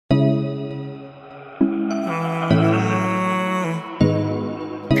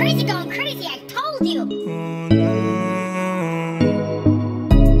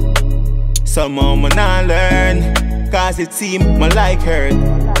Somehow me nah learn, cause it seem my like hurt.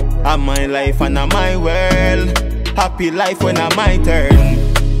 I'm my life and I'm my world. Happy life when I'm my turn.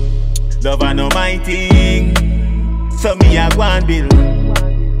 Love I know my thing, so me a go and build.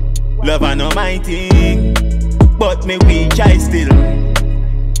 Love I know my thing, but me weak I still.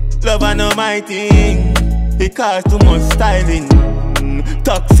 Love I know my thing, it cause too much styling.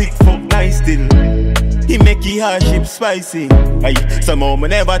 Toxic fuck nice still, he make the hardship spicy. Aye, somehow me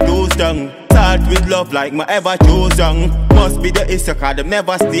never too strong. Start with love like me ever chose wrong. Must be the issue cause them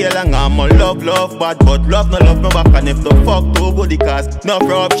never stay long. I'm a love bad, but love no love me back. And if the fuck too good, cause no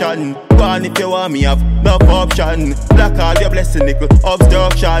corruption. Go on if you want me have no option. Block all your blessing, nickel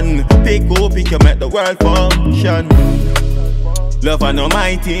obstruction. Pick who pick you make the world function. Love I know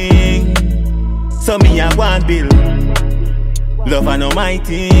my thing, so me a go and build. Love I know my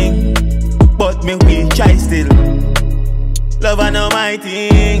thing, but me will try still. Love I know my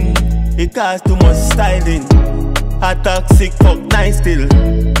thing, it cause too much styling. A toxic fuck nice still,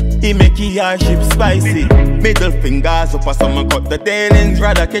 he make the hardship spicy. Middle fingers up as someone cut the tailings.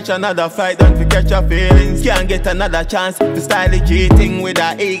 Rather catch another fight than to catch your feelings. Can't get another chance to style it cheating. With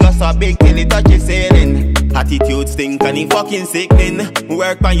a ego so big till it touches ceiling. Attitude stink and it fucking sickening.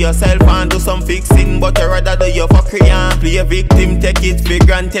 Work on yourself and do some fixing. But you rather do your fuckery and play a victim. Take it for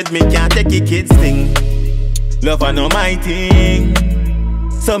granted, me can't take it kids thing. Love I know my thing,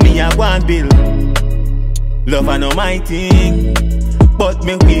 so me a go and build. Love I know my thing, but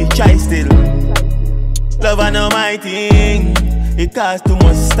me will try still. Love I know my thing, it cause too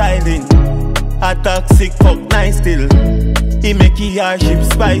much styling. A toxic fuck nice still, he make the hardship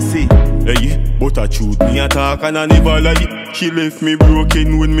spicy. Hey, but I truth me a talk and I never lie. She left me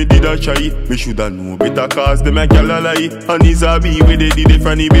broken when me did a try. Me shoulda know better cause them a gal a lie. And it's a be where they did it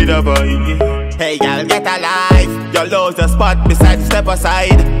from the better boy. Hey y'all get alive, you lose the spot beside the step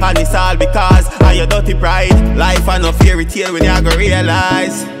aside. And it's all because of your dirty pride. Life and no fairy tale when you go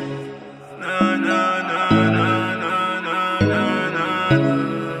realize. No, no, no, no, no, no, no, no.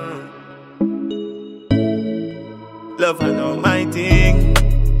 Love I know my thing,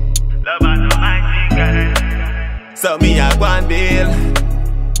 love I know my thing, girl. So me a go and build,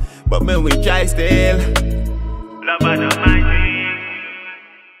 but me we try still. Love I know my thing.